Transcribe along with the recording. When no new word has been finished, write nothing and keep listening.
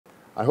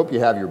I hope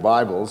you have your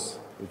Bibles.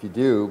 If you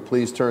do,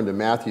 please turn to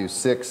Matthew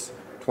 6,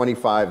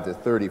 25 to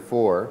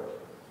 34.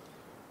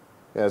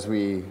 As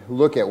we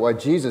look at what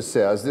Jesus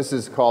says, this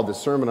is called the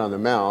Sermon on the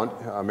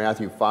Mount,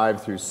 Matthew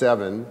 5 through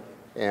 7,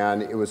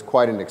 and it was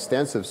quite an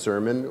extensive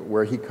sermon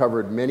where he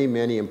covered many,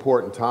 many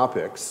important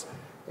topics,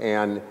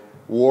 and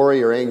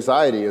worry or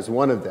anxiety is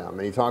one of them,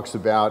 and he talks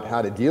about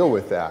how to deal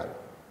with that.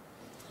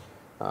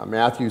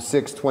 Matthew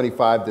 6,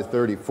 25 to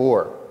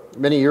 34.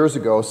 Many years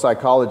ago,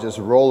 psychologist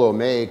Rollo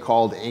May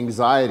called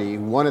anxiety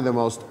one of the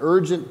most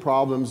urgent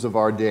problems of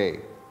our day.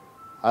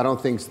 I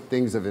don't think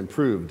things have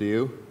improved, do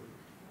you?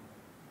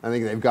 I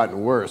think they've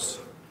gotten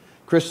worse.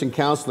 Christian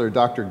counselor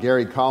Dr.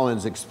 Gary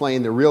Collins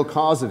explained the real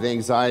cause of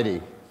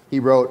anxiety. He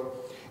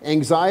wrote,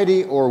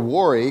 "Anxiety or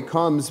worry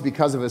comes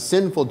because of a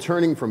sinful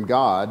turning from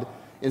God.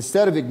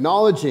 Instead of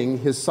acknowledging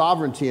His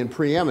sovereignty and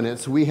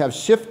preeminence, we have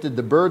shifted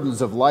the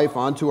burdens of life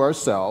onto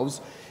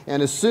ourselves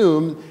and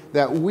assume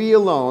that we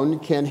alone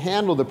can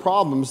handle the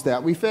problems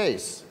that we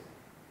face.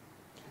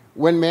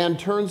 When man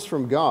turns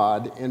from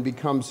God and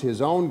becomes his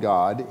own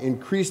God,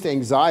 increased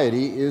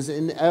anxiety is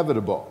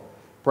inevitable.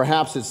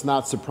 Perhaps it's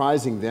not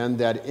surprising then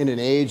that in an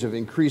age of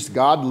increased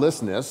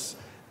godlessness,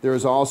 there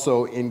is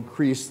also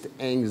increased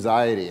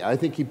anxiety." I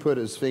think he put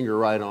his finger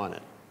right on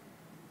it.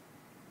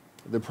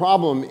 The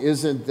problem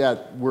isn't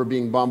that we're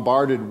being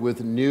bombarded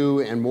with new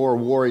and more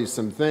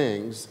worrisome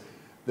things.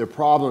 The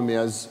problem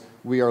is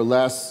we are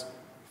less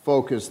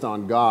focused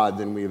on God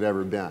than we've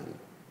ever been.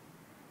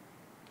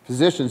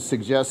 Physicians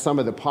suggest some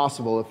of the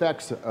possible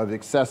effects of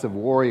excessive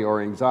worry or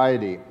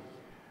anxiety,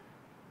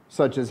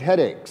 such as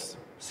headaches,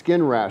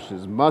 skin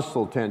rashes,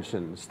 muscle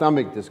tension,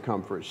 stomach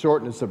discomfort,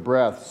 shortness of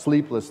breath,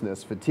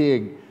 sleeplessness,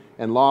 fatigue,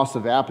 and loss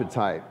of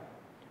appetite.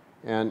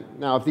 And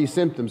now, if these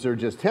symptoms are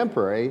just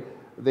temporary,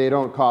 they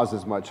don't cause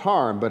as much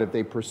harm, but if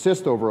they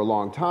persist over a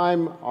long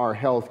time, our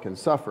health can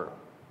suffer.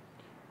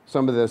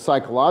 Some of the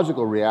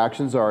psychological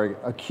reactions are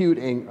acute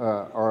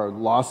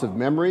loss of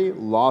memory,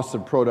 loss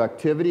of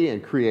productivity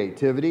and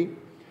creativity.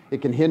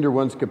 It can hinder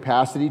one's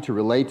capacity to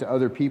relate to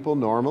other people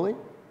normally.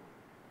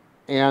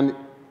 And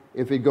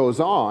if it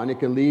goes on, it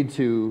can lead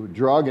to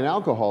drug and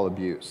alcohol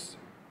abuse,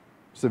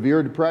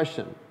 severe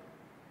depression.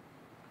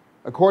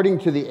 According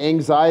to the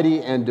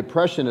Anxiety and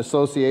Depression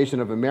Association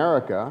of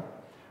America,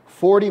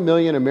 40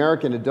 million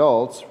American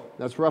adults,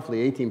 that's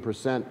roughly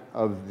 18%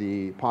 of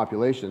the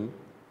population,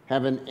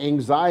 have an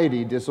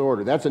anxiety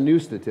disorder. That's a new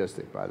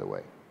statistic, by the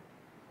way.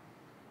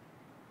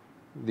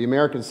 The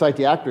American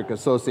Psychiatric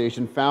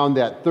Association found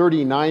that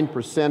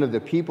 39% of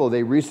the people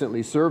they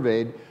recently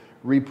surveyed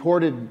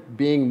reported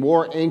being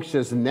more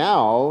anxious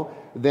now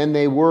than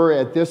they were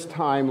at this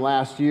time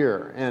last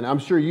year. And I'm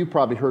sure you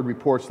probably heard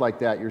reports like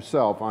that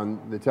yourself on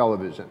the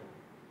television.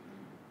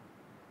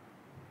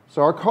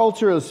 So our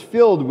culture is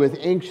filled with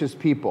anxious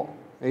people.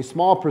 A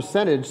small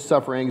percentage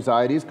suffer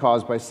anxieties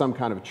caused by some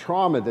kind of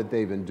trauma that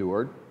they've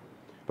endured.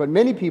 But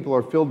many people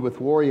are filled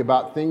with worry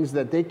about things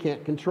that they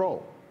can't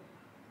control.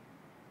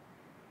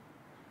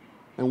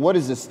 And what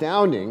is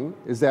astounding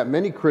is that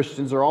many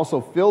Christians are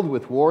also filled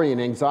with worry and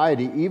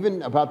anxiety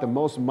even about the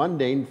most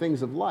mundane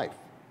things of life.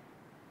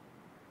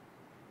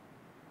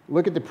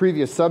 Look at the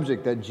previous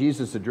subject that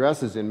Jesus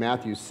addresses in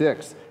Matthew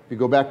 6. If you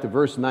go back to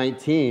verse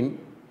 19,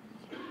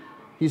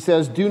 he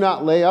says, "Do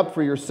not lay up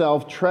for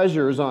yourself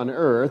treasures on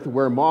earth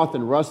where moth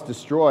and rust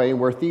destroy and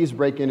where thieves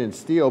break in and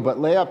steal, but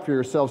lay up for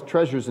yourselves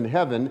treasures in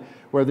heaven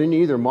where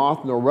neither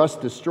moth nor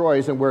rust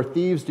destroys and where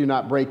thieves do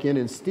not break in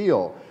and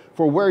steal.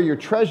 For where your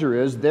treasure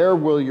is, there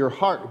will your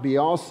heart be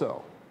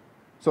also."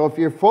 So if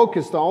you're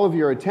focused all of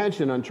your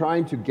attention on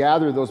trying to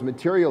gather those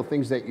material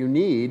things that you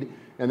need,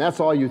 and that's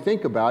all you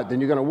think about,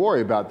 then you're going to worry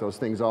about those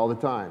things all the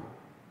time.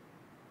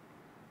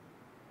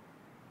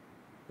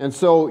 And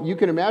so you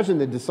can imagine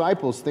the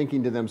disciples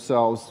thinking to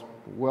themselves,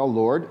 "Well,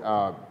 Lord,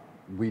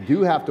 we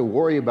do have to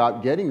worry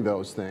about getting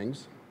those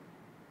things.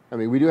 I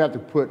mean, we do have to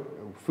put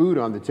food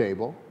on the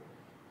table.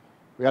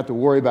 We have to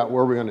worry about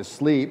where we're going to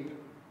sleep."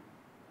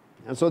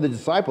 And so the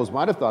disciples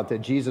might have thought that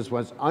Jesus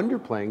was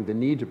underplaying the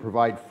need to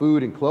provide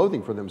food and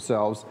clothing for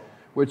themselves,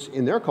 which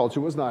in their culture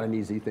was not an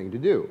easy thing to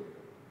do.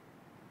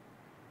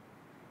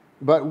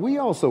 But we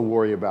also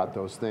worry about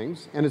those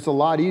things, and it's a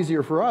lot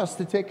easier for us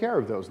to take care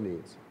of those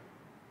needs.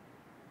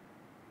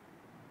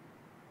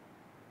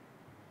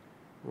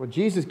 What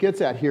Jesus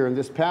gets at here in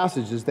this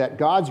passage is that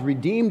God's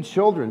redeemed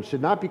children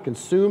should not be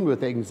consumed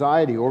with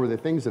anxiety over the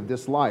things of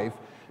this life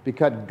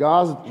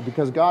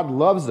because God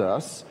loves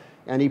us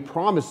and He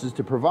promises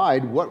to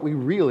provide what we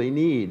really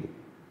need.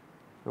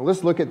 Now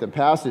let's look at the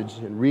passage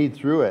and read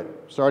through it.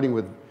 Starting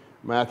with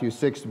Matthew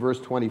 6, verse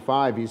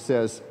 25, he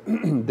says,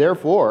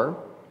 "Therefore,"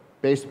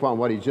 based upon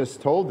what he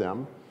just told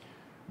them,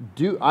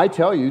 "I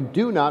tell you,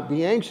 do not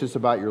be anxious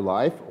about your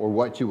life, or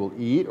what you will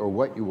eat, or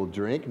what you will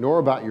drink, nor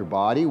about your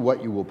body,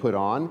 what you will put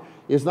on.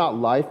 Is not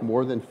life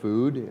more than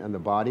food, and the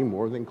body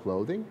more than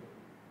clothing?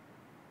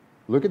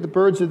 Look at the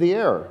birds of the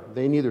air.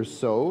 They neither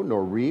sow,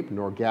 nor reap,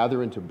 nor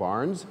gather into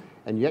barns,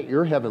 and yet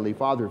your heavenly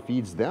Father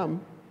feeds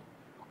them.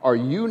 Are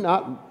you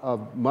not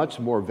of much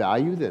more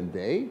value than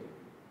they?"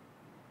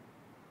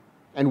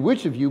 And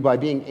which of you, by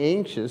being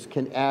anxious,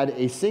 can add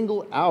a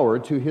single hour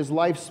to his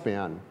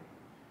lifespan?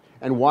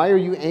 And why are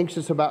you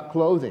anxious about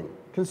clothing?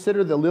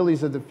 Consider the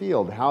lilies of the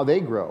field, how they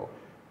grow.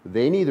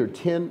 They neither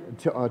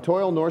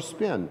toil nor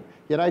spin.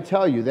 Yet I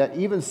tell you that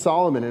even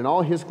Solomon in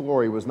all his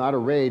glory was not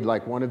arrayed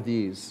like one of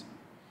these.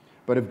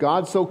 But if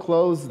God so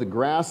clothes the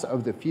grass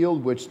of the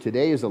field, which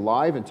today is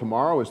alive and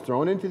tomorrow is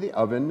thrown into the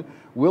oven,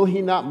 will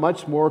he not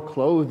much more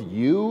clothe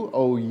you,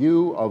 O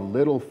you of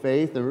little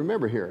faith? And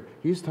remember here,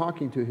 he's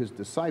talking to his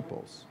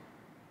disciples.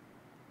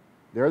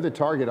 They're the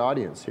target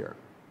audience here.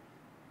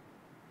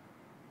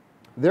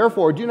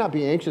 Therefore, do not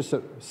be anxious,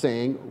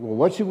 saying, well,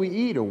 what should we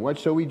eat, or what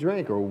shall we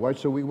drink, or what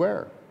shall we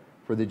wear?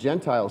 For the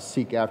Gentiles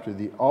seek after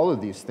all of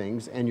these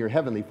things, and your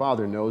heavenly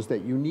Father knows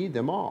that you need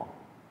them all.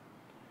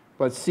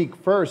 But seek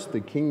first the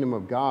kingdom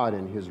of God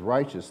and his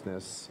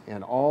righteousness,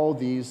 and all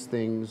these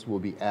things will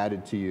be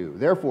added to you.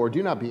 Therefore,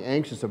 do not be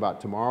anxious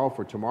about tomorrow,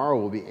 for tomorrow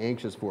will be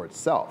anxious for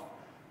itself.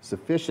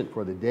 Sufficient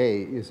for the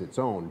day is its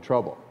own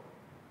trouble.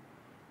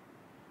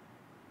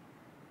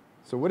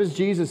 So what does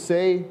Jesus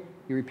say?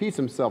 He repeats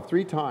himself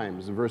 3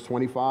 times in verse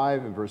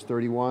 25, in verse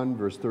 31,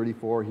 verse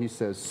 34. He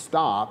says,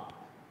 stop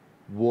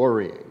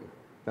worrying.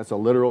 That's a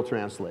literal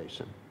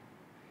translation.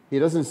 He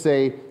doesn't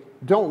say,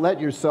 don't let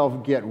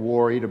yourself get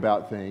worried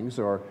about things,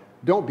 or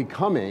don't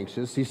become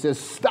anxious. He says,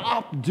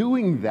 stop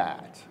doing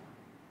that.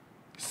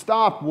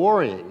 Stop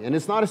worrying. And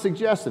it's not a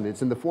suggestion.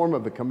 It's in the form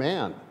of a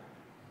command.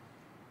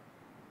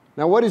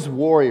 Now, what is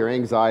worry or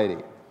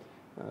anxiety?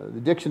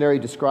 The dictionary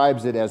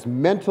describes it as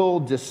mental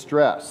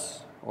distress,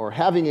 or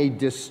having a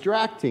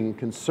distracting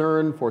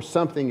concern for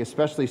something,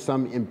 especially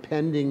some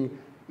impending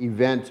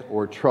event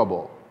or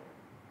trouble.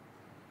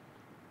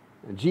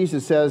 And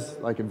Jesus says,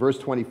 like in verse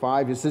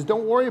 25, he says,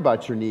 don't worry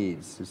about your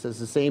needs. He says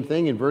the same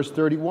thing in verse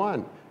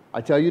 31.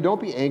 I tell you,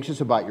 don't be anxious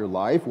about your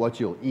life, what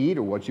you'll eat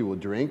or what you will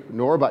drink,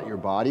 nor about your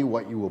body,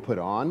 what you will put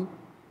on.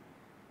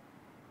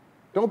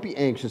 Don't be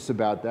anxious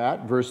about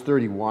that. Verse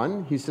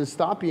 31, he says,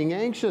 stop being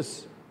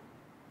anxious.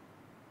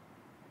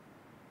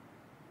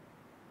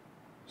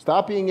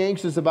 Stop being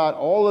anxious about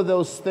all of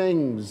those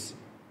things,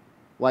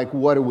 like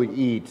what do we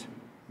eat,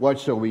 what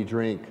shall we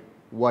drink,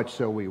 what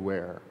shall we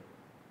wear.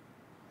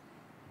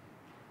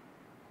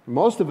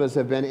 Most of us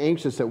have been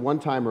anxious at one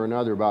time or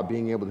another about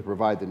being able to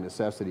provide the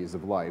necessities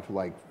of life,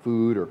 like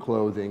food or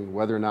clothing,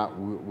 whether or not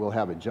we'll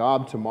have a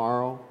job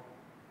tomorrow,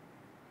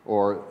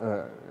 or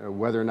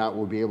whether or not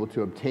we'll be able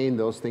to obtain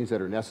those things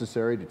that are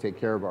necessary to take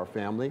care of our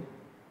family.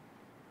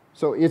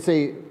 So it's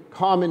a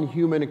common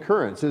human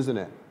occurrence, isn't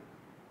it?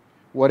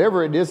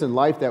 Whatever it is in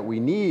life that we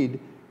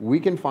need, we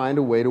can find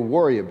a way to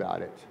worry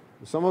about it.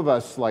 Some of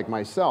us, like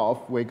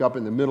myself, wake up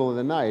in the middle of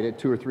the night at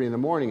 2 or 3 in the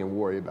morning and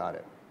worry about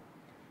it,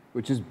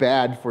 which is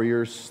bad for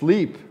your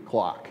sleep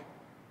clock,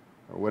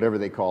 or whatever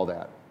they call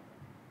that.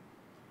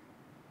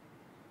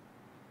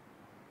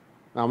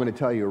 Now, I'm going to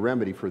tell you a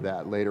remedy for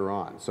that later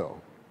on.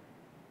 So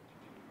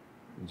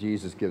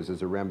Jesus gives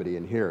us a remedy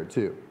in here,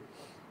 too.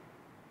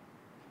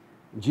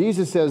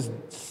 Jesus says,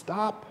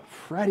 stop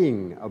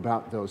fretting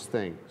about those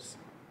things.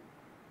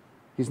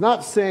 He's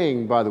not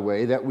saying, by the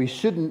way, that we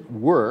shouldn't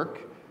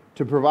work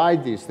to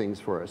provide these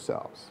things for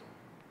ourselves.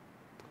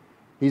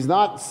 He's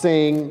not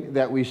saying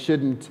that we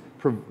shouldn't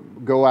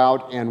go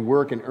out and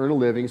work and earn a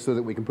living so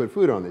that we can put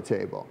food on the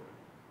table.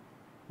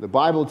 The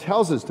Bible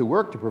tells us to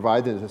work to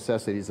provide the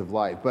necessities of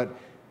life, but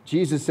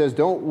Jesus says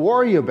don't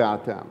worry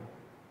about them.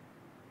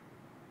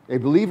 A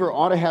believer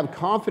ought to have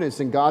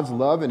confidence in God's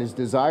love and his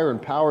desire and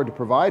power to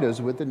provide us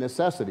with the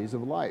necessities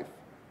of life.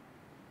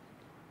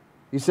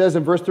 He says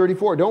in verse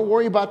 34, don't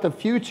worry about the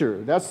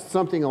future. That's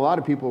something a lot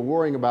of people are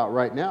worrying about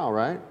right now,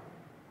 right?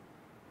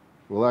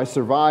 Will I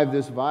survive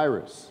this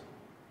virus?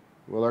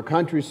 Will our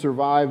country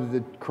survive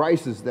the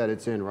crisis that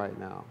it's in right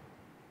now?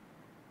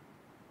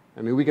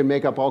 I mean, we can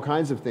make up all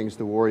kinds of things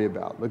to worry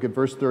about. Look at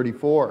verse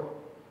 34.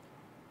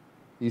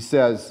 He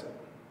says,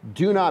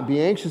 do not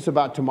be anxious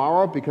about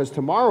tomorrow, because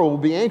tomorrow will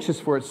be anxious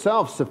for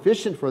itself.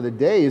 Sufficient for the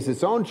day is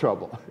its own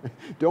trouble.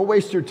 Don't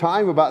waste your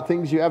time about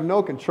things you have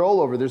no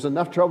control over. There's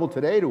enough trouble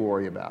today to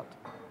worry about.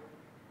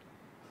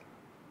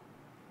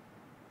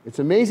 It's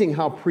amazing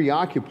how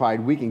preoccupied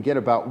we can get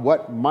about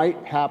what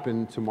might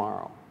happen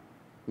tomorrow.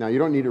 Now, you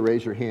don't need to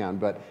raise your hand,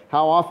 but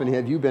how often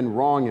have you been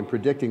wrong in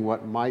predicting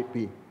what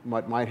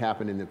might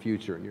happen in the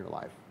future in your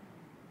life?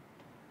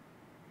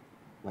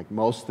 Like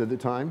most of the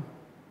time?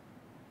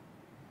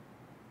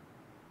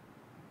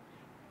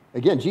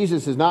 Again,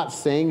 Jesus is not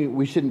saying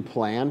we shouldn't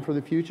plan for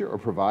the future or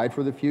provide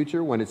for the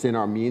future when it's in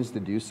our means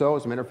to do so.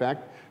 As a matter of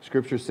fact,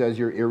 Scripture says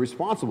you're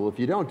irresponsible if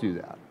you don't do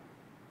that.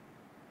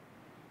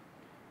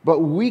 But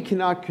we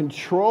cannot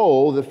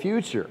control the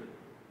future.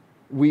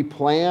 We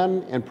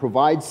plan and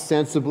provide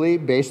sensibly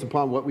based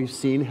upon what we've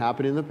seen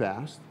happen in the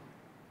past.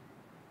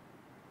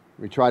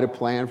 We try to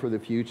plan for the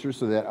future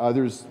so that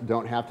others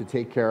don't have to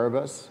take care of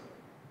us.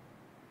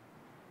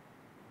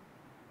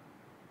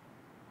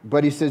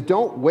 But he says,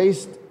 don't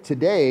waste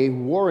today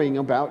worrying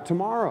about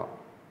tomorrow.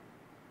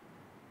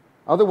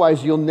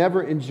 Otherwise, you'll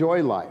never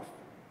enjoy life.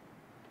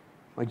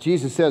 Like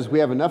Jesus says, we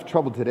have enough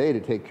trouble today to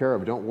take care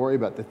of. Don't worry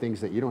about the things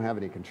that you don't have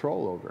any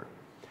control over.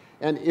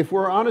 And if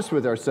we're honest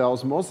with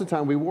ourselves, most of the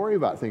time we worry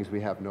about things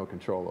we have no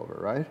control over,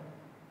 right?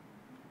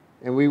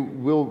 And we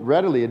will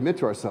readily admit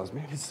to ourselves,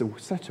 man, it's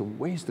such a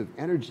waste of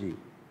energy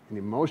and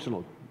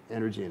emotional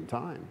energy and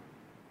time.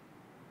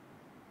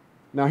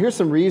 Now, here's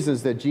some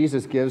reasons that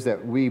Jesus gives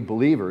that we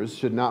believers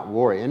should not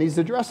worry. And he's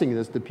addressing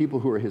this to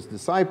people who are his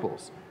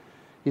disciples.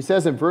 He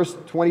says in verse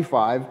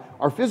 25,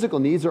 our physical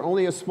needs are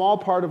only a small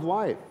part of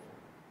life.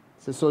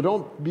 He says, so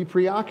don't be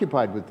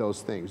preoccupied with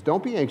those things.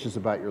 Don't be anxious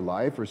about your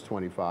life, verse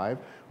 25,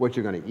 what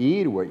you're going to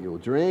eat, what you'll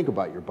drink,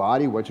 about your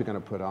body, what you're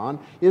going to put on.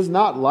 Is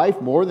not life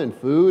more than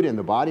food and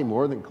the body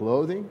more than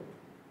clothing?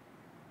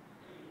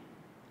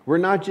 We're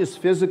not just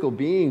physical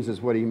beings,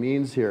 is what he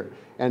means here.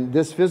 And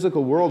this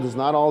physical world is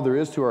not all there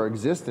is to our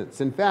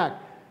existence. In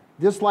fact,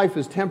 this life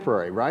is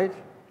temporary, right?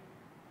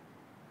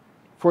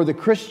 For the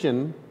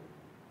Christian,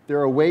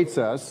 there awaits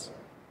us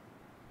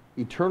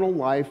eternal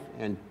life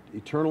and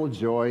eternal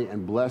joy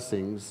and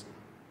blessings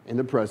in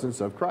the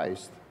presence of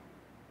Christ.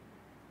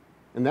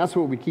 And that's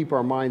what we keep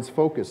our minds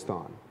focused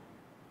on.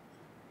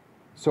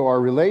 So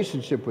our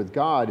relationship with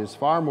God is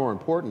far more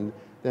important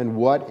than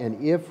what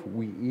and if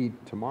we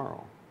eat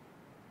tomorrow.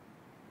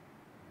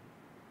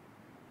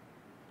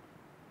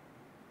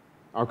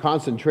 Our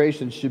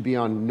concentration should be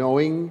on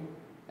knowing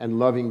and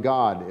loving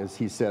God, as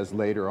he says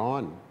later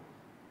on,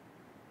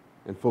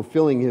 and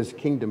fulfilling his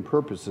kingdom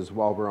purposes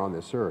while we're on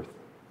this earth.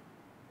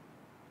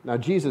 Now,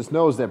 Jesus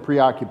knows that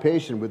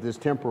preoccupation with this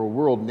temporal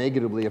world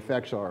negatively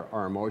affects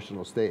our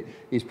emotional state.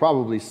 He's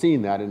probably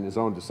seen that in his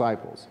own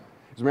disciples.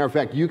 As a matter of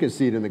fact, you can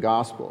see it in the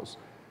Gospels.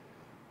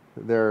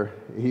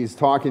 He's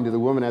talking to the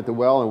woman at the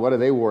well, and what are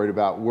they worried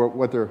about?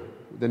 What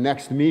the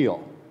next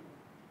meal.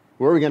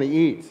 Where are we going to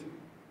eat?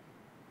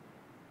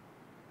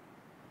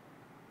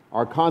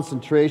 Our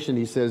concentration,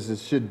 he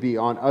says, should be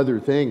on other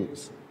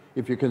things.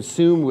 If you're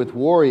consumed with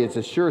worry, it's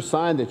a sure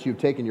sign that you've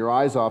taken your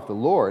eyes off the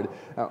Lord.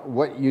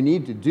 What you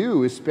need to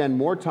do is spend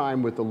more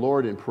time with the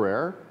Lord in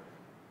prayer,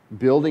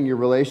 building your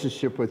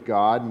relationship with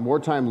God, more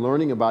time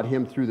learning about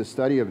him through the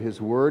study of his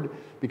word,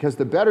 because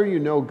the better you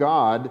know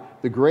God,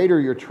 the greater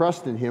your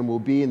trust in him will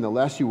be, and the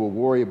less you will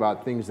worry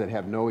about things that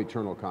have no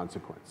eternal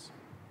consequence.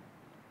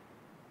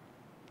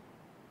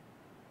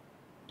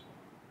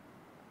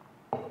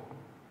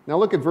 Now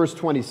look at verse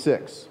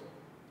 26.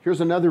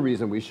 Here's another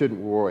reason we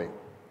shouldn't worry.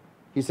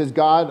 He says,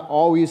 God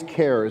always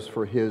cares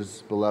for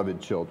his beloved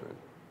children.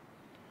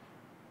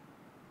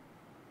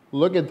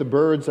 Look at the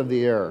birds of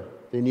the air.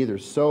 They neither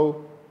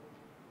sow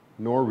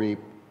nor reap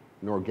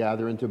nor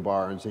gather into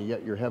barns, and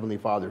yet your heavenly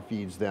Father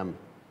feeds them.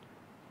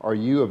 Are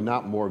you of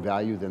not more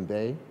value than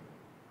they?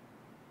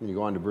 And you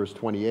go on to verse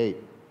 28.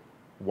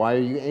 Why are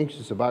you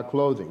anxious about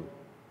clothing?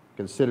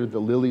 Consider the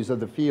lilies of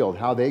the field,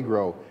 how they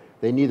grow.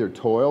 They neither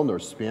toil nor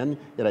spin,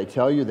 yet I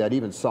tell you that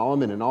even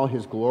Solomon in all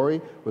his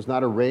glory was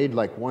not arrayed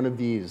like one of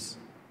these.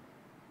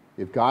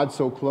 If God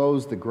so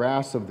clothes the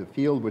grass of the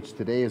field, which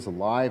today is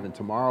alive and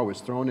tomorrow is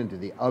thrown into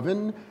the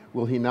oven,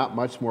 will he not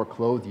much more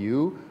clothe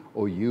you,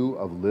 O you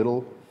of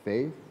little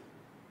faith?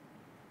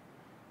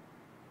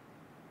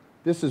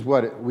 This is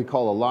what we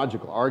call a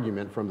logical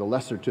argument from the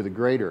lesser to the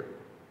greater.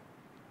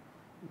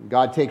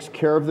 God takes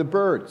care of the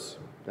birds.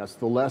 That's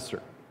the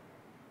lesser.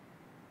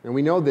 And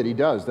we know that he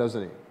does,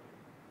 doesn't he?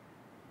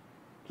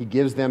 He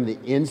gives them the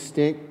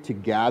instinct to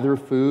gather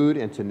food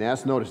and to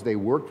nest. Notice they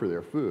work for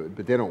their food,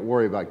 but they don't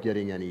worry about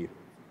getting any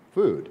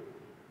food.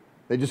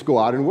 They just go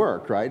out and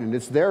work, right? And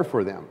it's there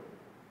for them.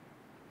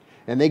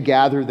 And they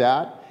gather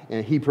that,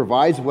 and he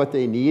provides what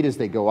they need as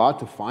they go out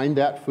to find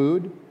that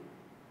food.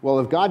 Well,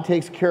 if God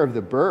takes care of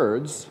the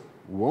birds,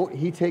 won't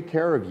he take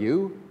care of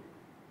you?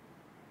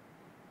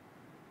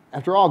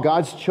 After all,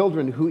 God's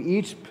children, who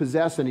each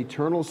possess an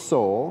eternal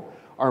soul,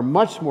 are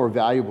much more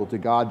valuable to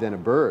God than a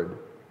bird.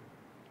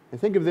 And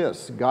think of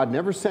this, God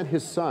never sent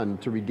his son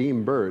to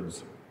redeem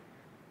birds.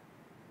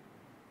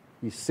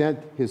 He sent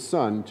his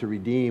son to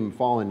redeem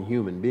fallen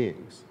human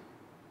beings.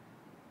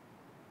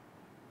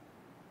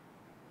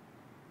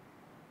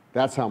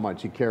 That's how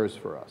much he cares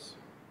for us.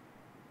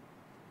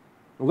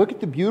 Look at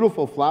the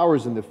beautiful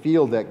flowers in the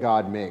field that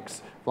God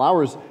makes.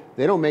 Flowers,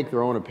 they don't make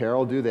their own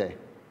apparel, do they?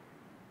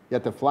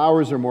 Yet the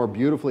flowers are more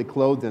beautifully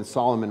clothed than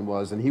Solomon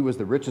was, and he was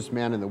the richest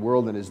man in the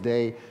world in his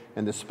day,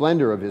 and the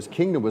splendor of his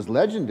kingdom was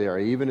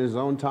legendary even in his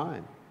own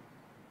time.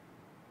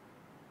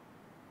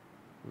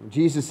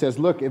 Jesus says,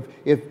 look,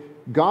 if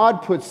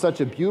God puts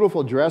such a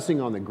beautiful dressing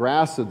on the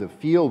grass of the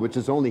field, which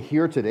is only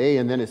here today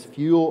and then is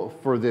fuel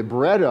for the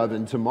bread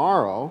oven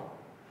tomorrow,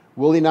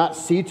 will he not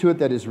see to it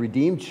that his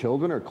redeemed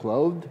children are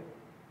clothed?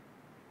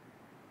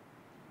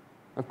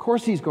 Of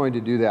course he's going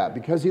to do that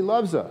because he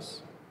loves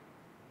us.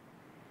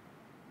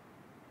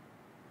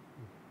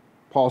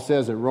 Paul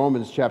says in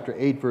Romans chapter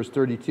 8, verse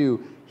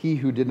 32, he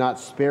who did not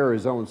spare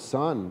his own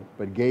son,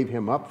 but gave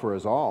him up for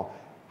us all,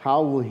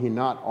 how will he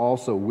not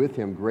also with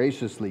him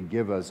graciously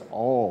give us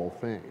all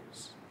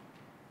things?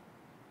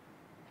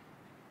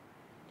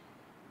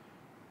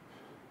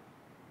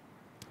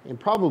 And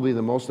probably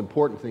the most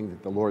important thing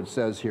that the Lord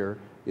says here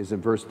is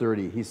in verse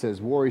 30. He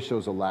says, worry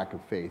shows a lack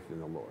of faith in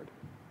the Lord.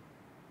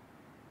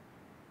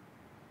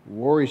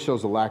 Worry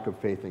shows a lack of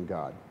faith in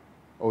God.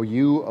 Oh,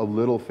 you of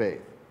little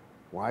faith.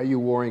 Why are you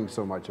worrying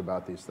so much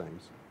about these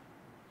things?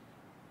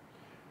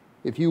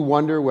 If you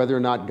wonder whether or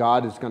not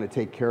God is going to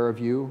take care of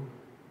you,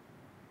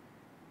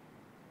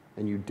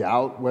 and you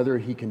doubt whether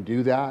he can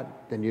do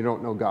that, then you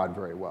don't know God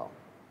very well.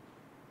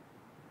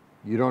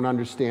 You don't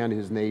understand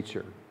his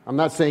nature. I'm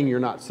not saying you're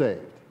not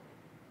saved.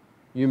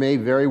 You may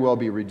very well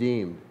be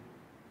redeemed.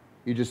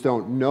 You just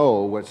don't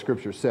know what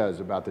Scripture says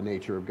about the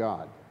nature of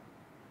God.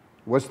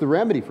 What's the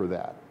remedy for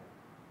that?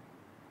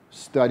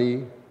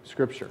 Study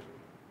Scripture.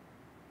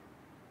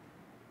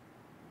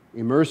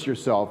 Immerse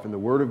yourself in the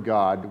Word of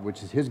God,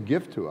 which is his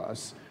gift to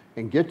us,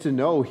 and get to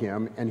know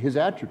him and his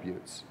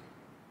attributes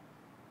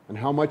and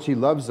how much he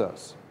loves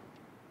us.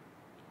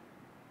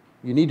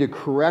 You need to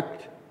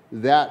correct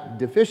that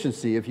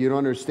deficiency if you don't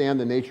understand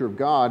the nature of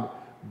God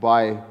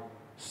by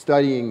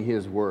studying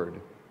his Word.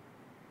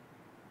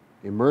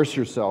 Immerse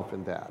yourself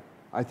in that.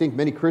 I think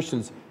many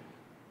Christians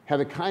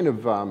have a kind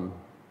of, a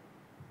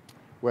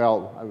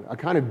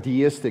kind of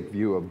deistic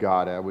view of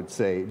God, I would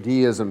say.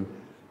 Deism,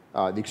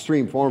 the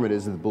extreme form it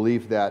is the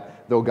belief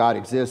that though God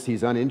exists,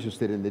 he's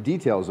uninterested in the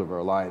details of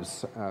our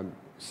lives.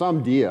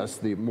 Some deists,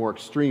 the more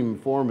extreme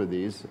form of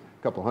these,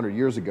 a couple hundred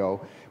years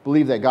ago,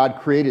 believe that God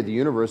created the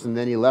universe and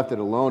then he left it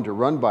alone to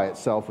run by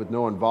itself with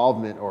no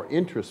involvement or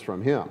interest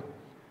from him.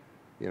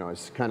 You know,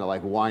 it's kind of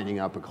like winding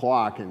up a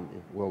clock, and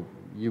well,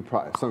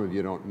 some of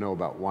you don't know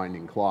about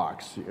winding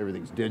clocks.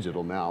 Everything's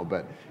digital now,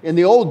 but in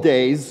the old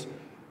days,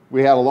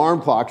 we had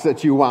alarm clocks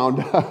that you wound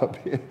up,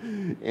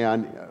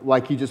 and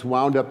like he just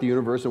wound up the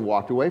universe and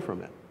walked away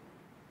from it.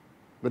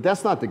 But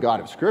that's not the God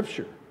of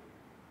Scripture.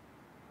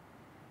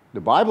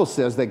 The Bible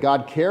says that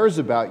God cares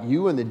about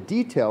you and the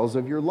details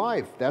of your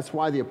life. That's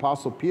why the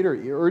Apostle Peter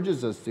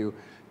urges us to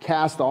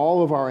cast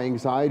all of our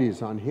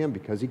anxieties on him,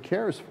 because he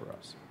cares for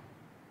us.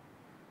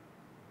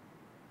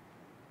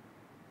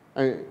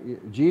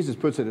 Jesus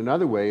puts it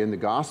another way in the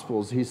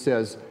Gospels. He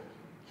says,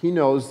 he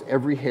knows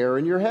every hair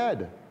in your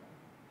head.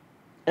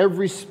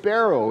 Every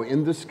sparrow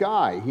in the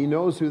sky, he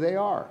knows who they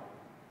are.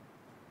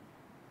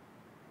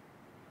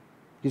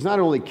 He's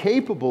not only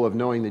capable of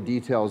knowing the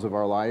details of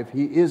our life,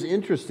 he is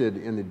interested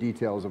in the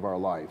details of our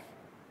life.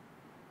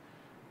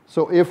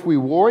 So if we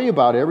worry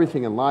about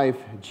everything in life,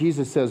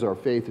 Jesus says our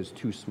faith is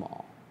too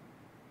small.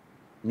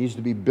 It needs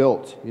to be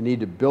built. You need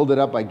to build it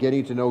up by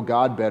getting to know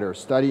God better,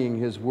 studying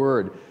his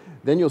Word.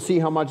 Then you'll see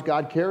how much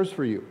God cares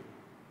for you.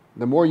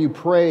 The more you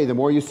pray, the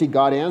more you see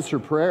God answer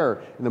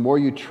prayer, and the more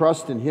you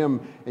trust in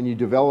him, and you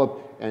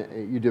develop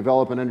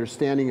an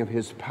understanding of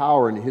his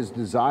power and his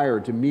desire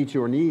to meet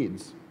your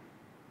needs.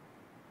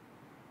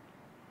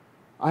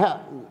 I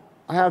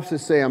have to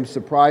say I'm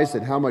surprised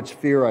at how much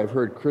fear I've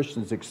heard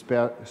Christians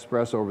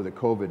express over the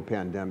COVID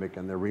pandemic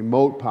and the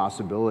remote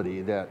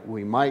possibility that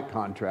we might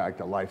contract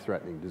a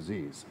life-threatening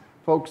disease.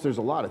 Folks, there's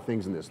a lot of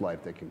things in this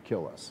life that can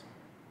kill us.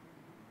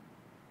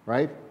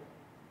 Right?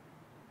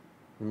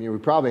 I mean, we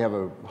probably have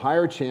a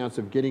higher chance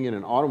of getting in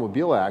an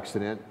automobile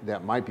accident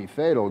that might be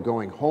fatal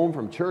going home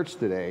from church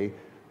today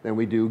than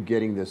we do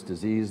getting this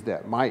disease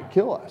that might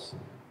kill us.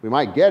 We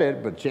might get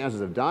it, but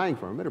chances of dying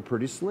from it are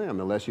pretty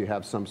slim unless you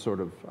have some sort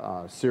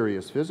of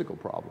serious physical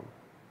problem.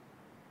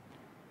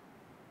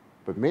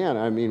 But man,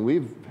 I mean,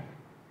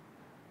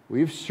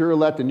 we've sure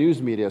let the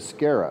news media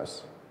scare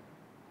us.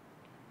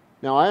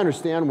 Now, I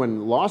understand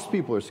when lost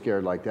people are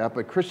scared like that,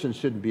 but Christians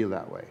shouldn't be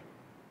that way.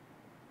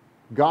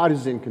 God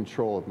is in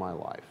control of my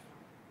life.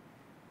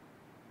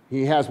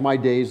 He has my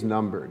days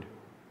numbered.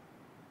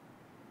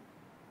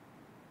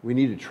 We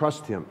need to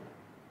trust him.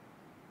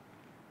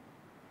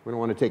 We don't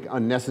want to take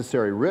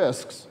unnecessary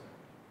risks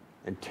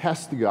and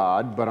test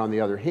God, but on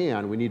the other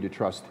hand, we need to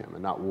trust him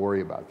and not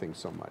worry about things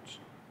so much.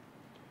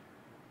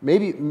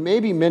 Maybe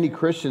many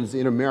Christians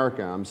in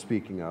America, I'm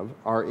speaking of,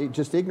 are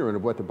just ignorant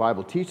of what the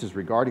Bible teaches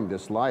regarding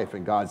this life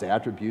and God's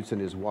attributes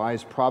and his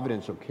wise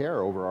providential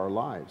care over our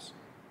lives.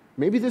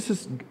 Maybe this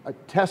is a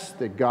test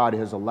that God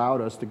has allowed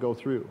us to go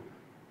through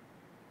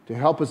to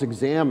help us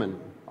examine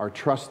our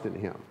trust in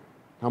him.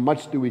 How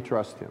much do we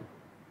trust him?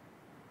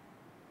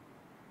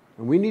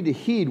 And we need to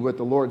heed what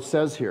the Lord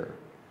says here.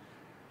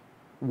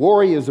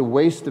 Worry is a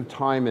waste of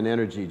time and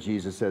energy,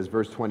 Jesus says,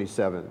 verse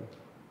 27.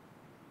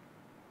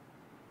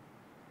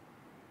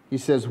 He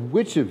says,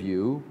 which of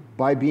you,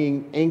 by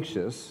being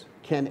anxious,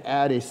 can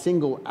add a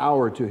single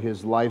hour to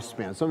his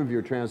lifespan? Some of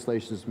your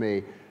translations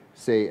may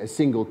say a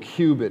single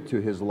cubit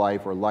to his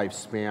life or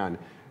lifespan.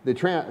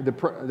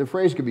 The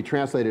phrase could be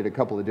translated a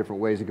couple of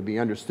different ways. It could be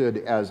understood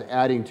as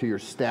adding to your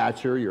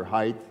stature, your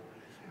height,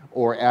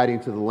 or adding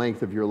to the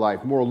length of your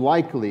life. More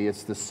likely,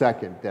 it's the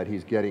second that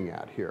he's getting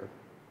at here.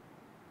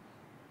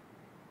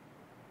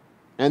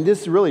 And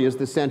this really is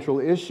the central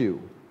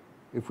issue.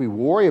 If we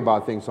worry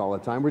about things all the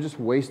time, we're just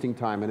wasting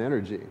time and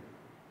energy.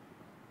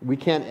 We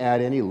can't add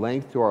any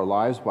length to our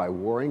lives by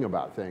worrying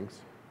about things.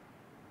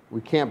 We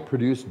can't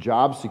produce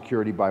job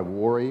security by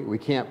worry. We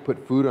can't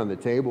put food on the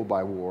table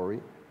by worry.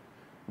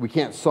 We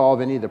can't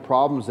solve any of the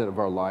problems of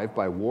our life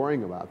by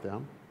worrying about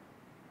them.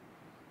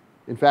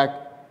 In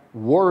fact,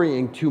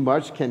 worrying too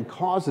much can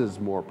cause us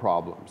more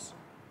problems.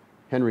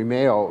 Henry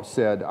Mayo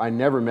said, "I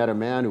never met a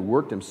man who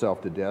worked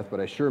himself to death,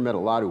 but I sure met a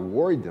lot who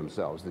worried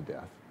themselves to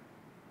death."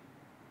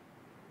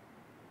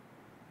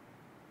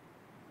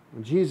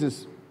 And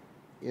Jesus,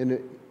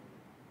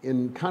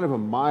 in kind of a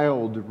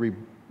mild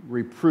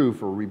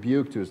reproof or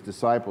rebuke to his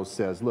disciples,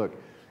 says, look,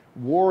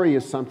 worry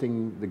is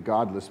something the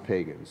godless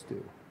pagans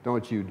do.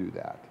 Don't you do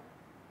that.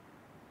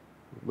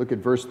 Look at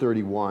verse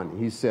 31.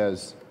 He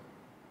says,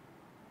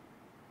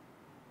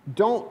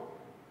 don't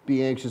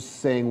be anxious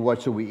saying,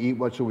 what shall we eat,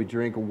 what shall we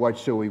drink, or what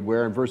shall we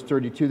wear? In verse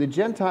 32, the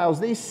Gentiles,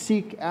 they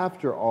seek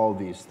after all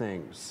these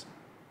things.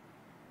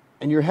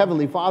 And your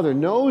heavenly Father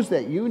knows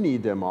that you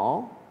need them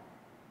all.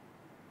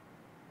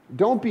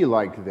 Don't be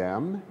like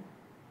them.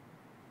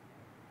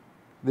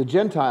 The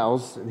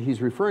Gentiles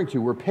he's referring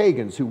to were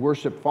pagans who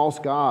worshiped false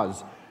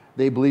gods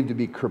they believed to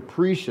be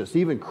capricious,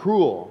 even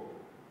cruel.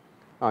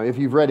 If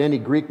you've read any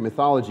Greek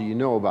mythology, you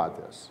know about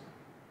this.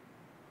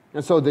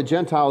 And so the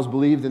Gentiles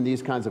believed in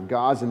these kinds of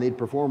gods, and they'd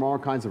perform all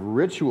kinds of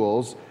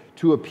rituals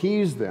to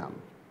appease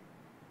them.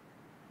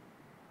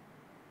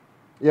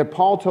 Yet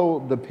Paul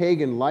told the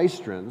pagan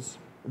Lystrans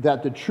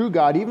that the true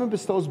God even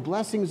bestows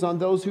blessings on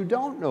those who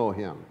don't know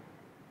him.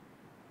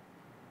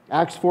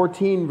 Acts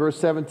 14, verse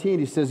 17,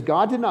 he says,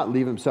 God did not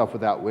leave himself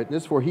without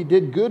witness, for he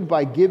did good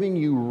by giving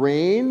you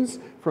rains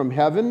from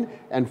heaven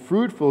and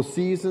fruitful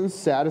seasons,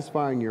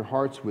 satisfying your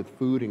hearts with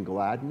food and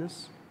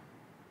gladness.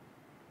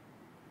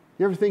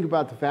 You ever think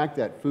about the fact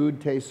that food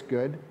tastes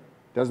good?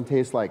 Doesn't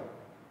taste like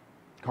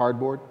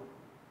cardboard?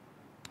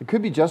 It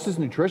could be just as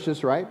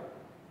nutritious, right?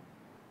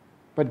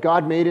 But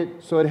God made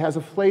it so it has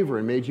a flavor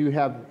and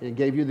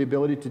gave you the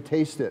ability to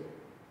taste it.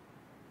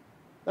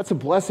 That's a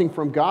blessing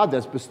from God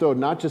that's bestowed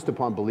not just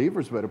upon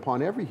believers, but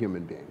upon every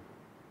human being.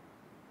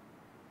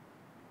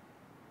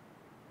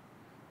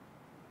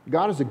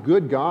 God is a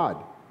good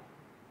God.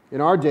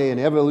 In our day, an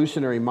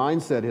evolutionary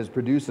mindset has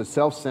produced a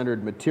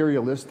self-centered,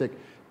 materialistic,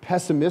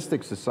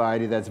 pessimistic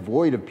society that's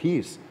void of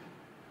peace.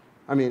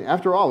 I mean,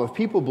 after all, if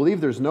people believe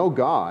there's no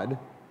God,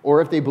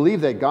 or if they believe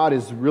that God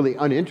is really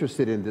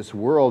uninterested in this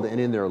world and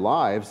in their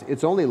lives,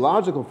 it's only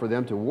logical for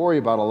them to worry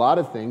about a lot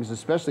of things,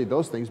 especially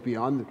those things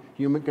beyond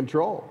human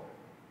control.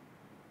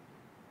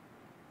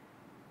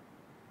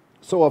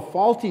 So a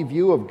faulty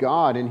view of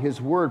God and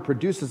his word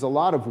produces a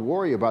lot of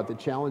worry about the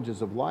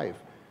challenges of life.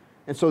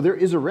 And so there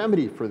is a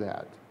remedy for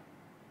that.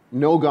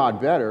 Know God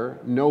better,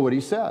 know what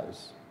he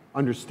says.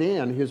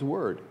 Understand his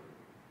word.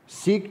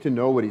 Seek to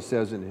know what he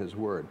says in his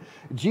word.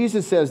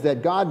 Jesus says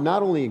that God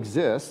not only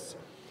exists,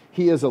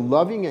 he is a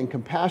loving and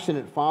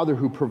compassionate Father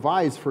who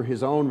provides for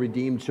his own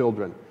redeemed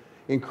children.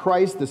 In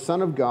Christ, the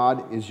Son of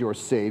God is your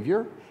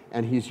Savior,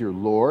 and he's your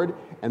Lord,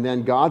 and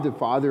then God the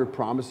Father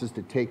promises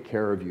to take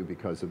care of you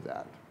because of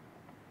that.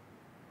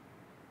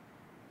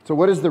 So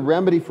what is the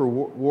remedy for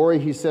worry?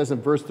 He says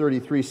in verse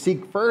 33,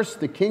 seek first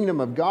the kingdom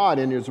of God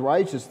and his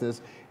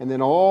righteousness, and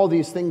then all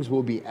these things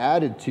will be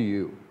added to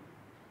you.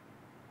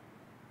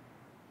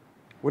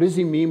 What does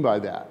he mean by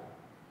that?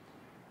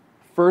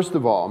 First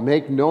of all,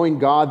 make knowing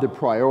God the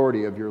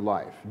priority of your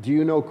life. Do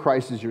you know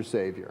Christ is your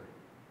Savior?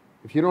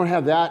 If you don't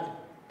have that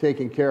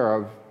taken care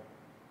of,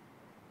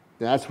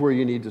 that's where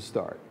you need to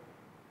start.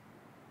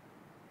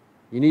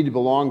 You need to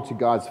belong to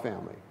God's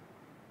family.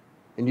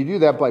 And you do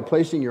that by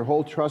placing your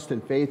whole trust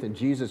and faith in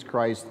Jesus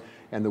Christ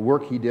and the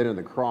work he did on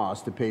the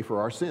cross to pay for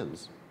our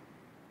sins.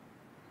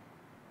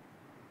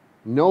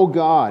 Know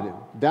God.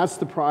 That's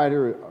the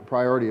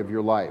priority of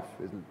your life.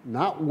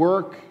 Not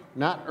work,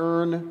 not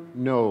earn,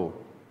 know.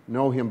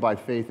 Know him by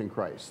faith in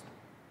Christ.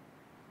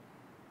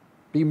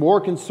 Be more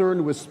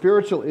concerned with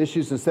spiritual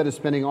issues instead of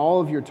spending all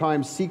of your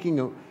time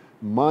seeking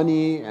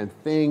money and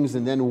things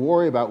and then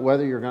worry about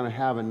whether you're going to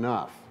have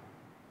enough.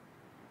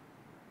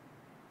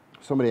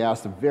 Somebody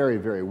asked a very,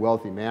 very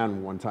wealthy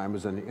man one time, it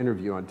was an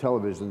interview on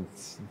television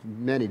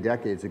many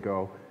decades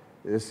ago.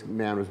 This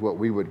man was what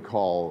we would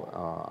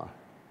call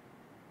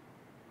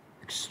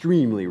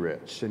extremely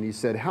rich. And he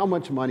said, how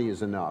much money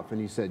is enough? And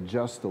he said,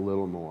 just a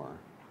little more.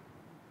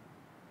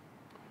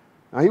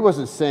 Now, he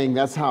wasn't saying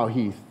that's how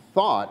he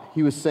thought.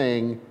 He was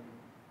saying,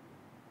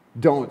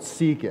 don't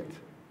seek it.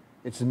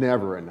 It's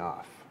never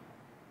enough.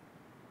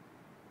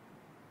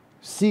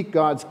 Seek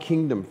God's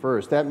kingdom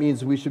first. That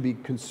means we should be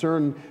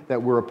concerned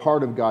that we're a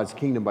part of God's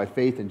kingdom by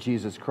faith in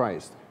Jesus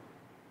Christ.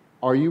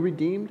 Are you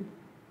redeemed?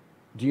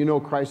 Do you know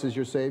Christ as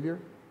your Savior?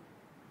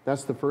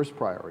 That's the first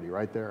priority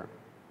right there.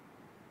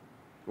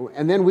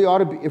 And then we ought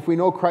to be, if we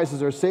know Christ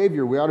as our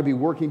Savior, we ought to be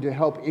working to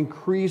help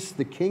increase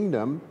the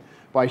kingdom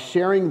by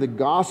sharing the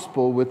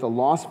gospel with the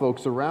lost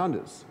folks around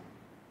us.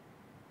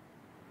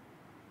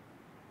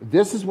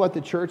 This is what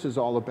the church is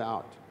all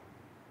about.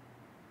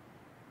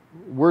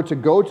 We're to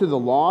go to the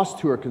lost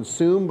who are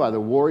consumed by the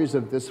worries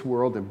of this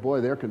world, and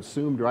boy, they're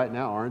consumed right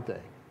now, aren't they?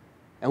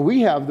 And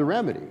we have the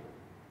remedy.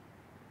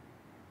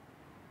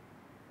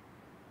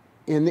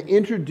 and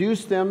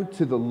introduce them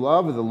to the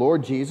love of the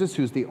Lord Jesus,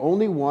 who's the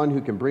only one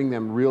who can bring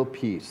them real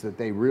peace that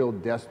they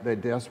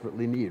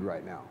desperately need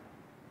right now.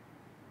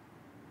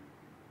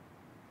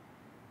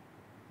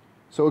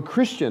 So a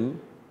Christian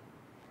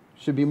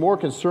should be more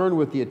concerned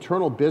with the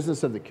eternal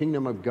business of the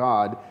kingdom of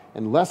God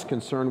and less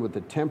concerned with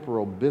the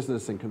temporal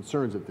business and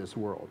concerns of this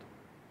world.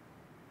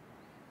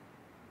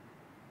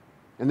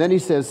 And then he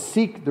says,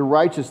 seek the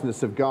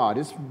righteousness of God.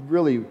 It's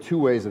really two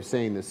ways of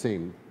saying the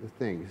same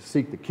thing.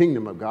 Seek the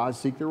kingdom of God,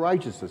 seek the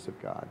righteousness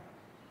of God.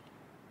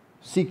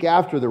 Seek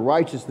after the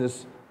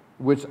righteousness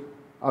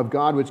of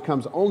God which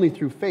comes only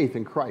through faith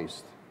in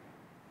Christ.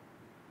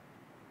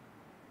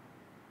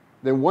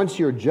 Then once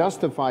you're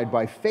justified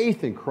by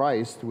faith in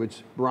Christ,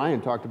 which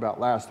Brian talked about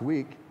last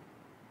week,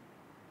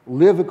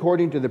 live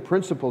according to the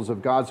principles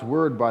of God's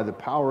word by the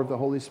power of the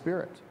Holy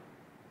Spirit.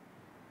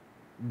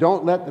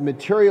 Don't let the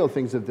material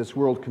things of this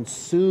world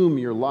consume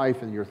your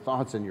life and your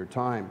thoughts and your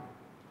time.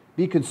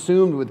 Be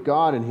consumed with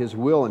God and His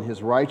will and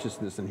His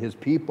righteousness and His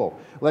people.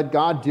 Let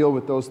God deal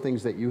with those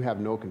things that you have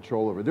no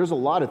control over. There's a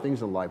lot of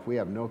things in life we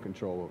have no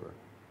control over,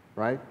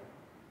 right?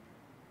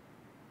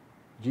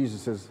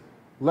 Jesus says,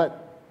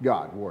 let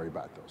God worry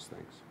about those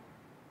things.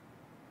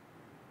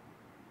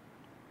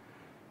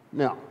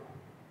 Now,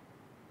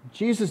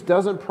 Jesus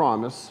doesn't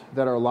promise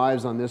that our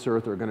lives on this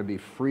earth are going to be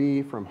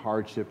free from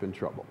hardship and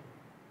trouble.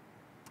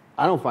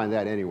 I don't find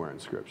that anywhere in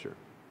Scripture.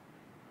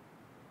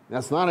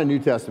 That's not a New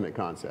Testament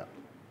concept.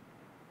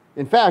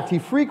 In fact, He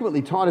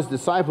frequently taught His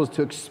disciples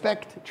to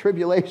expect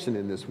tribulation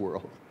in this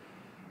world.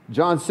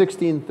 John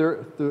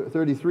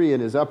 16:33, in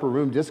His upper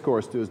room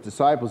discourse to His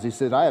disciples, He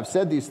said, I have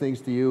said these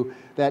things to you,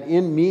 that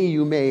in me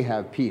you may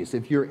have peace.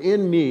 If you're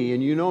in me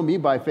and you know me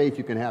by faith,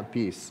 you can have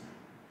peace.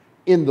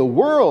 In the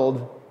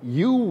world,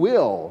 you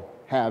will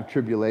have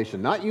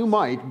tribulation. Not you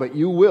might, but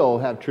you will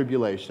have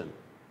tribulation.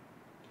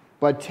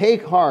 But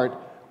take heart,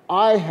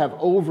 I have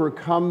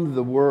overcome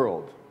the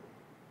world.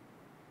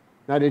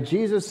 Now, did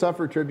Jesus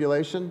suffer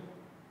tribulation?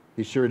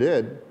 He sure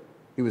did.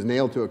 He was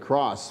nailed to a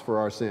cross for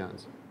our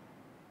sins.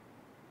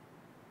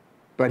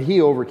 But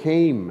He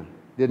overcame,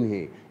 didn't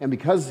He? And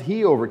because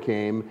He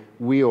overcame,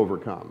 we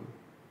overcome.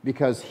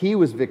 Because He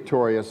was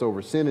victorious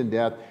over sin and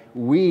death,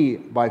 we,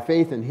 by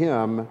faith in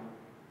Him,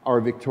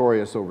 are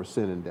victorious over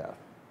sin and death.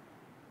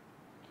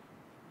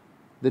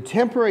 The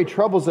temporary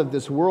troubles of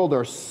this world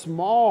are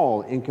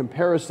small in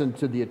comparison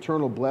to the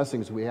eternal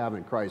blessings we have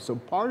in Christ. So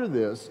part of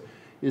this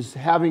is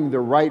having the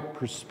right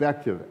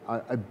perspective,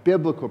 a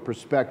biblical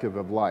perspective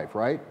of life,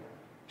 right?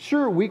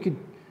 Sure, we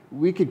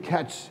could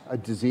catch a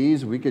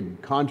disease, we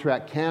could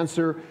contract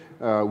cancer,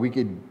 we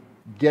could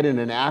get in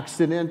an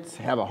accident,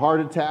 have a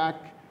heart attack.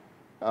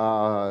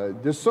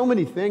 There's so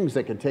many things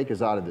that can take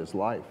us out of this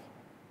life.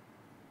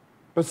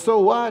 But so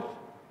what?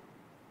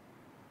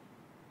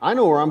 I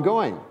know where I'm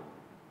going.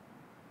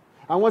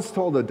 I once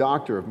told a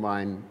doctor of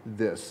mine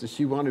this.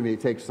 She wanted me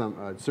to take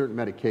some certain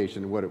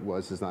medication. What it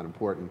was is not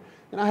important.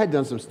 And I had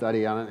done some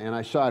study on it, and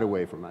I shied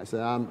away from it. I said,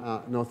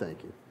 no,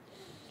 thank you.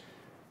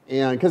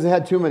 And because it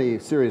had too many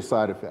serious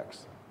side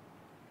effects.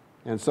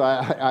 And so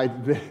I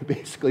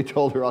basically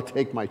told her I'll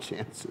take my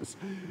chances.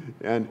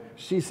 And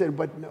she said,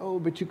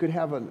 but you could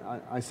have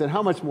I said,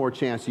 how much more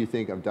chance do you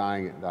think of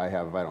dying that I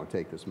have if I don't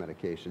take this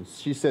medication?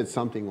 She said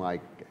something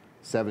like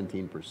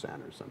 17%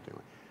 or something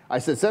like. I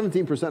said,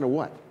 17% of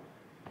what?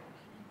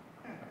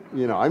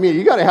 You know, I mean,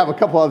 you got to have a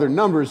couple other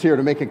numbers here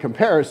to make a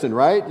comparison,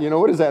 right? You know,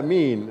 what does that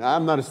mean?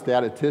 I'm not a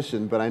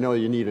statistician, but I know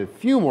you need a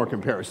few more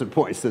comparison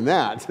points than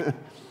that.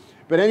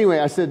 But anyway,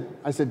 I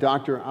said,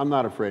 doctor, I'm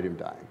not afraid of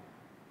dying.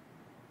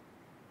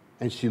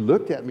 And she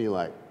looked at me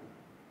like,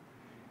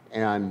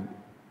 and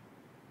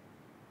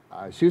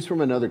she was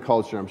from another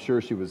culture. I'm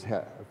sure she was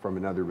from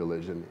another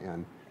religion.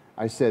 And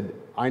I said,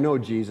 I know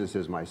Jesus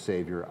is my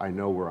Savior. I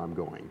know where I'm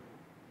going.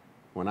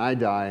 When I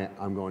die,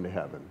 I'm going to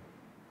heaven.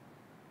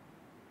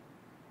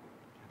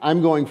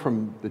 I'm going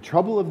from the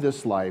trouble of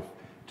this life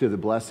to the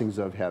blessings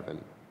of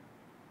heaven.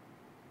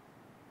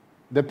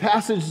 The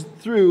passage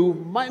through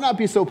might not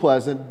be so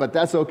pleasant, but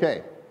that's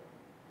okay.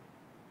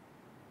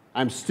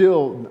 I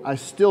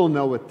still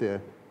know what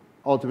the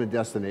ultimate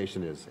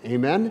destination is.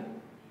 Amen?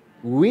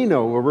 We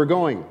know where we're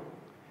going.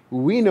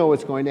 We know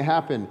what's going to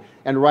happen.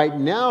 And right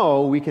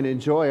now, we can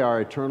enjoy our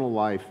eternal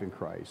life in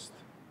Christ.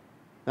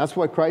 That's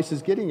what Christ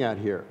is getting at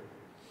here.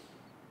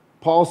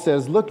 Paul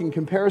says, look, in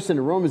comparison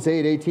to Romans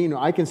 8:18,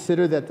 I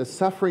consider that the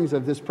sufferings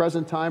of this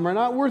present time are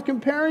not worth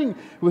comparing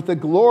with the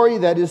glory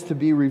that is to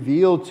be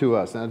revealed to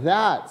us. Now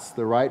that's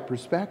the right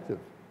perspective.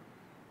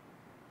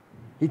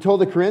 He told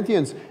the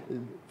Corinthians,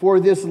 for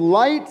this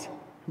light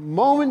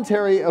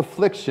momentary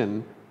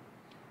affliction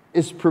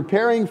is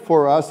preparing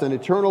for us an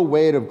eternal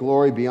weight of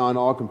glory beyond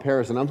all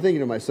comparison. I'm thinking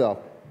to myself,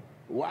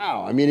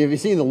 wow, I mean, have you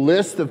seen the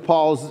list of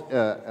Paul's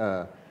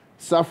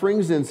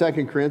sufferings in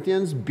 2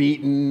 Corinthians?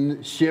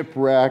 Beaten,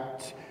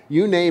 shipwrecked,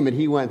 you name it,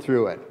 he went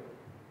through it.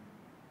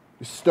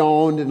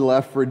 Stoned and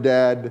left for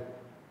dead.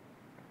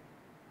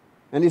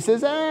 And he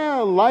says,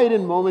 light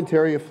and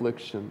momentary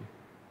affliction.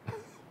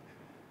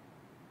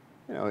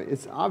 You know,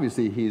 it's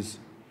obviously he's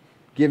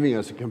giving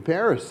us a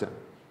comparison.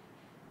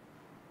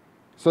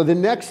 So the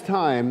next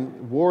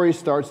time worry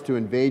starts to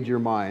invade your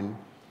mind,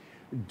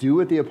 do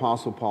what the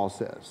Apostle Paul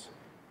says.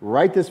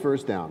 Write this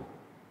verse down.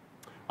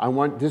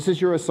 This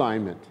is your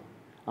assignment.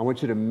 I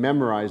want you to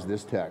memorize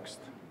this text.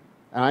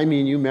 And I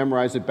mean you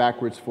memorize it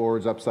backwards,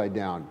 forwards, upside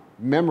down.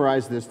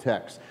 Memorize this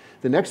text.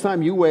 The next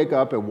time you wake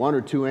up at 1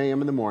 or 2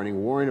 a.m. in the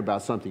morning worrying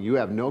about something you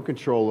have no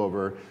control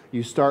over,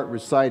 you start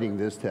reciting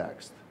this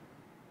text.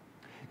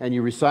 And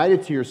you recite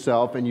it to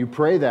yourself and you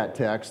pray that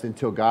text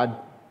until God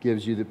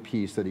gives you the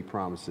peace that he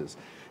promises.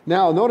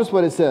 Now, notice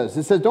what it says.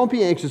 It says, don't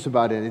be anxious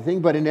about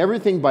anything, but in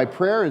everything by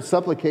prayer and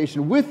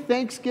supplication with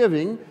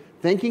thanksgiving,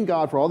 thanking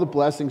God for all the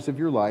blessings of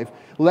your life,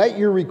 let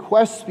your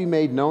requests be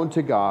made known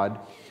to God,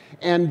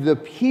 and the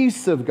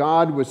peace of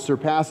God which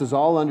surpasses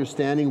all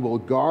understanding will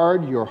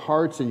guard your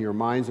hearts and your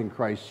minds in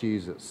Christ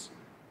Jesus.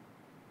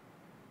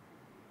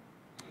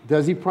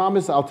 Does he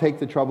promise I'll take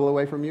the trouble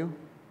away from you?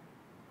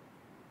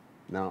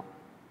 No.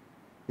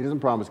 He doesn't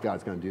promise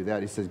God's going to do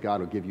that. He says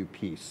God will give you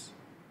peace.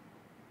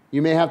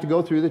 You may have to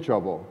go through the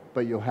trouble,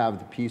 but you'll have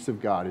the peace of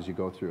God as you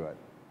go through it.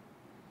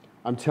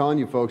 I'm telling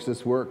you, folks,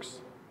 this works.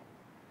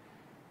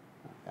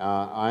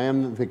 I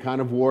am the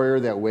kind of warrior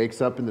that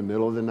wakes up in the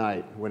middle of the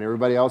night when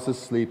everybody else is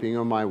sleeping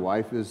or my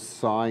wife is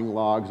sawing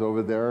logs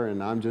over there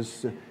and I'm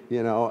just,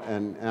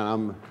 and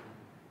I'm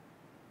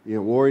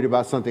worried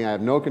about something I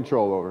have no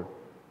control over.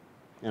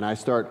 And I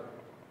start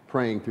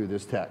praying through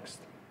this text.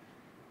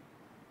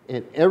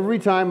 And every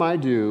time I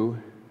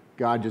do,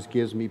 God just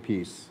gives me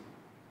peace.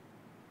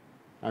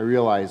 I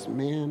realize,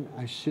 man,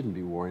 I shouldn't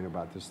be worrying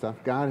about this stuff.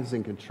 God is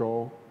in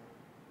control.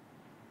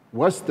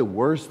 What's the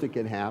worst that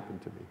can happen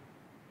to me?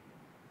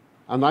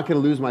 I'm not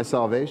going to lose my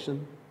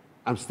salvation.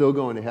 I'm still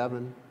going to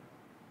heaven.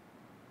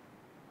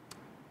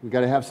 We've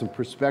got to have some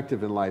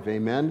perspective in life.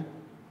 Amen?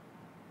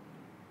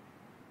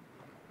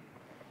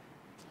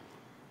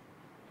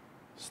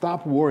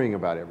 Stop worrying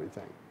about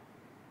everything.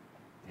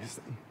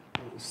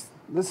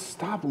 Let's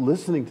stop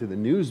listening to the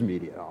news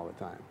media all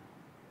the time.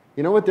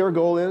 You know what their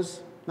goal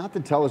is? Not to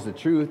tell us the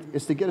truth.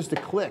 It's to get us to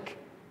click.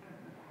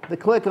 To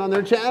click on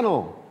their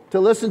channel. To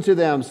listen to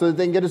them so that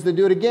they can get us to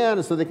do it again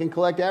and so they can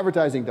collect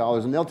advertising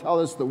dollars. And they'll tell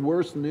us the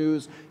worst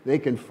news they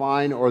can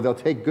find, or they'll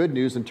take good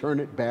news and turn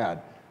it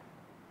bad.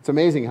 It's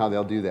amazing how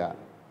they'll do that.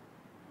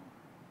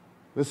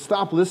 Let's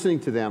stop listening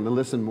to them and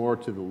listen more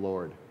to the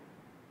Lord.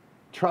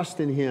 Trust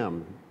in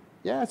him.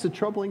 Yeah, it's a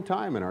troubling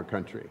time in our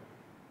country.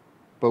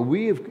 But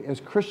we, as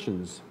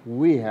Christians,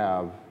 we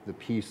have the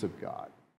peace of God.